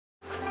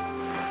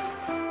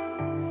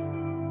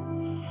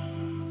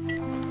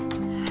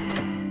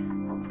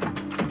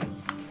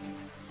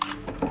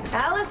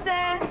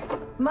Allison,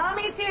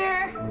 Mommy's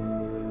here.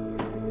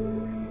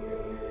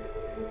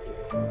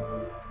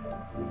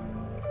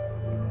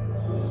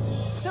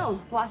 So,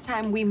 the last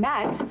time we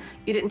met,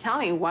 you didn't tell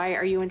me. Why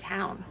are you in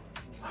town?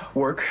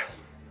 Work.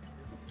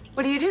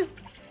 What do you do?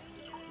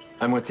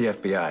 I'm with the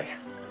FBI.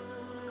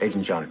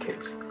 Agent John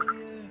Cates.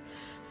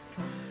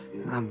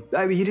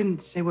 You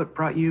didn't say what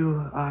brought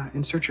you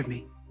in search of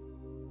me.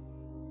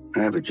 I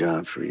have a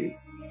job for you.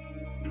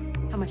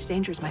 How much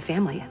danger is my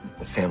family in?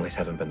 The families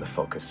haven't been the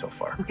focus so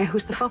far. Okay,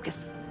 who's the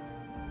focus?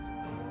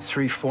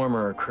 3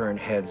 former or current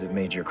heads of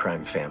major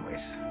crime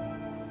families.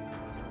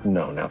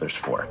 No, now there's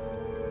 4.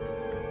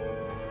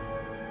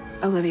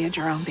 Olivia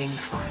Jerome being the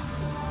 4th.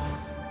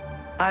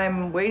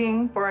 I'm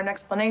waiting for an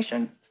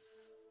explanation.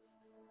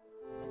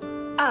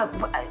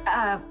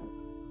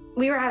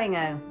 We were having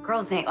a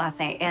girls' night last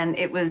night, and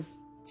it was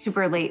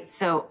super late.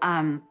 So,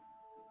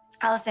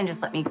 Allison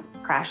just let me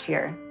crash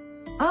here.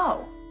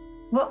 Oh,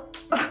 well,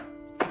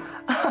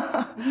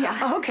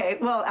 Yeah. okay.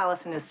 Well,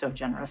 Allison is so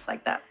generous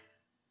like that.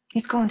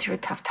 He's going through a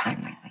tough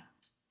time lately.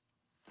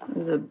 It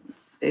was a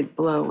big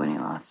blow when he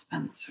lost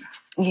Spencer.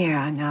 Yeah,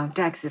 I know.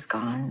 Dex is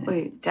gone.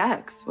 Wait,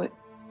 Dex? What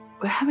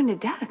happened to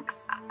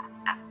Dex?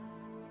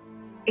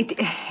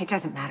 It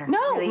doesn't matter.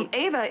 No, really.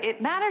 Ava,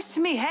 it matters to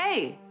me.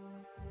 Hey,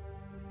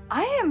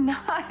 I am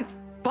not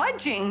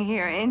budging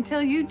here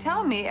until you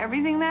tell me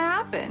everything that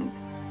happened.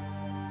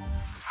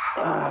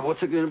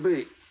 What's it gonna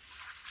be?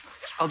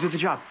 I'll do the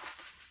job.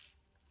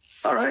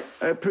 All right,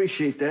 I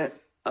appreciate that.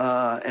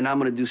 And I'm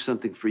gonna do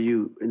something for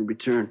you in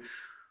return.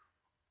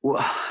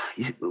 Well,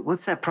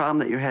 what's that problem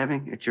that you're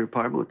having at your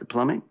apartment with the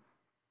plumbing?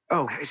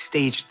 Oh, I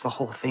staged the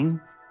whole thing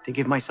to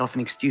give myself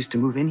an excuse to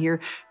move in here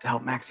to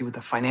help Maxie with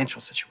the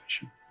financial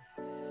situation.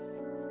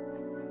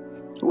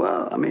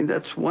 Well, I mean,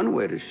 that's one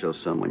way to show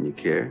someone you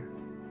care.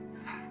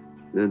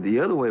 Then the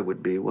other way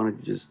would be, why don't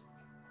you just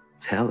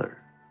tell her?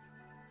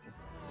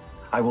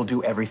 I will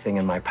do everything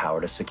in my power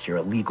to secure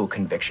a legal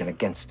conviction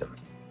against him.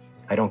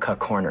 I don't cut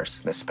corners,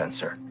 Miss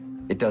Spencer.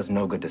 It does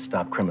no good to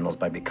stop criminals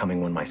by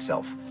becoming one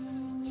myself.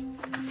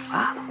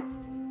 Wow.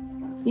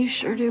 You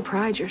sure do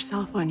pride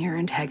yourself on your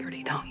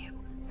integrity, don't you?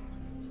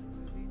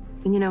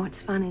 And you know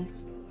what's funny?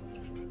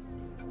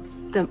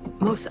 The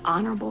most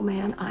honorable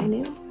man I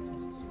knew,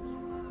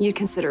 you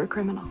consider a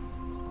criminal.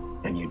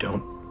 And you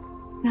don't?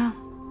 No.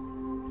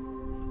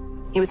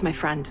 He was my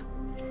friend.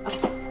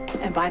 Oh,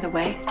 and by the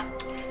way,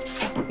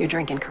 you're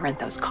drinking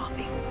Corinthos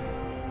coffee.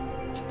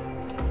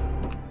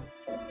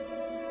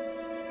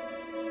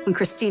 When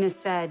Kristina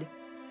said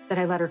that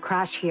I let her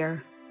crash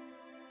here,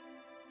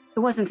 it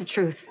wasn't the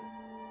truth.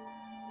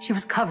 She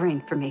was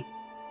covering for me.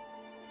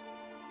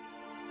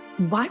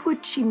 Why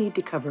would she need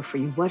to cover for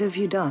you? What have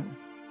you done?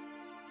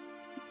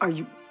 Are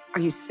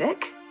you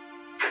sick?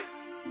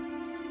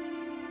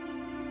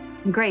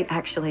 I'm great,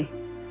 actually.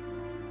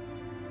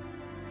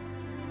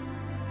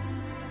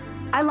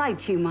 I lied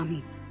to you,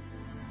 Mommy.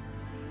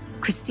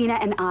 Kristina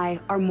and I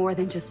are more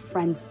than just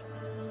friends.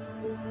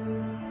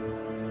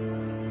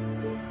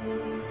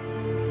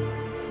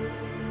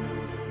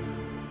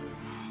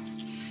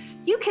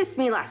 You kissed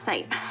me last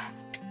night.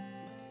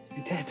 I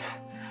did.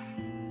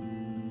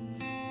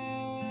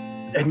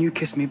 And you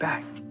kissed me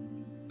back.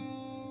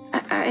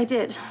 I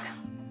did.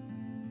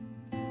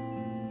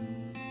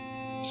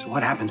 So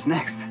what happens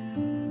next?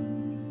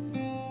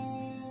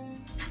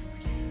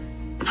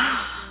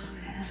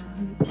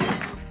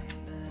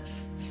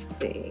 Let's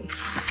see.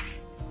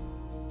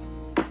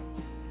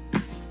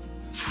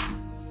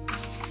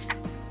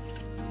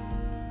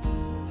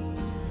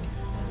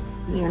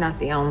 You're not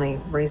the only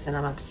reason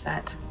I'm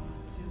upset.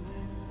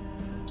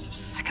 I'm so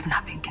sick of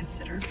not being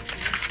considered.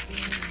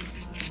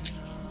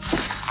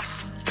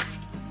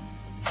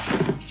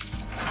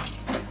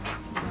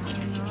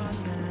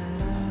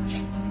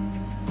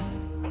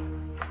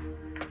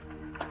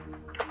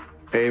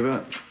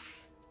 Ava,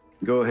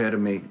 go ahead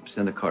and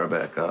send the car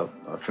back up.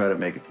 I'll try to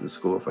make it to the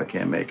school. If I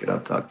can't make it, I'll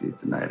talk to you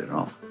tonight at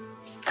home.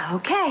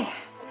 Okay.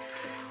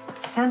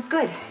 Sounds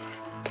good.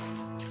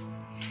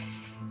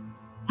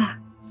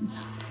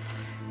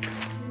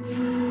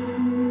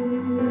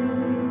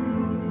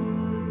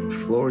 The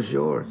floor is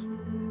yours.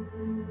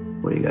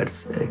 What do you got to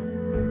say?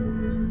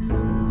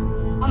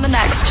 On the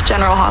next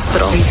General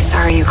Hospital. Are you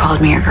sorry you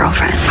called me your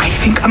girlfriend? I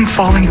think I'm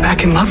falling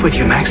back in love with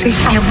you, Maxie.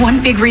 I have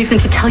one big reason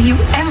to tell you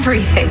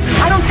everything.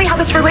 I don't see how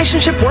this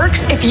relationship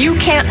works if you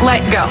can't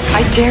let go.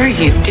 I dare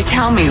you to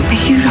tell me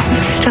But you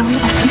don't still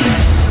love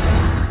me.